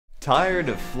Tired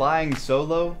of flying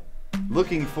solo?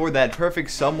 Looking for that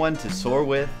perfect someone to soar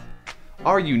with?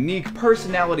 Our unique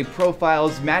personality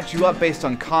profiles match you up based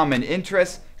on common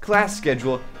interests, class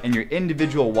schedule, and your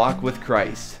individual walk with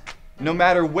Christ. No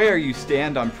matter where you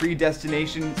stand on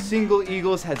predestination, Single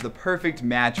Eagles has the perfect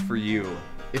match for you.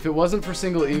 If it wasn't for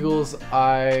Single Eagles,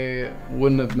 I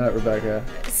wouldn't have met Rebecca.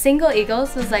 Single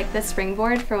Eagles was like the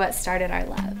springboard for what started our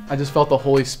love. I just felt the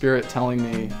Holy Spirit telling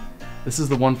me, this is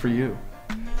the one for you.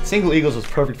 Single Eagles was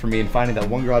perfect for me in finding that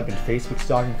one girl I'd been Facebook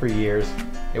stalking for years.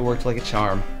 It worked like a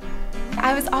charm.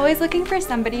 I was always looking for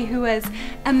somebody who was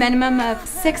a minimum of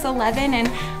 6'11", and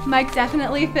Mike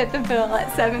definitely fit the bill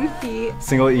at 7 feet.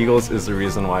 Single Eagles is the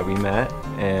reason why we met,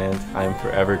 and I'm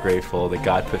forever grateful that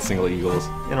God put Single Eagles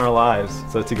in our lives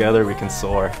so together we can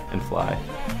soar and fly.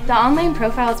 The online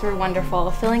profiles were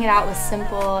wonderful. Filling it out was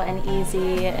simple and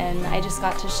easy, and I just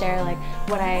got to share like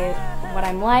what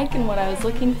I'm like and what I was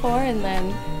looking for, and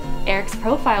then Eric's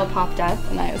profile popped up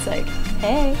and I was like,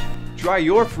 hey. Try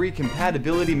your free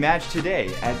compatibility match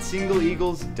today at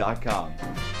singleeagles.com.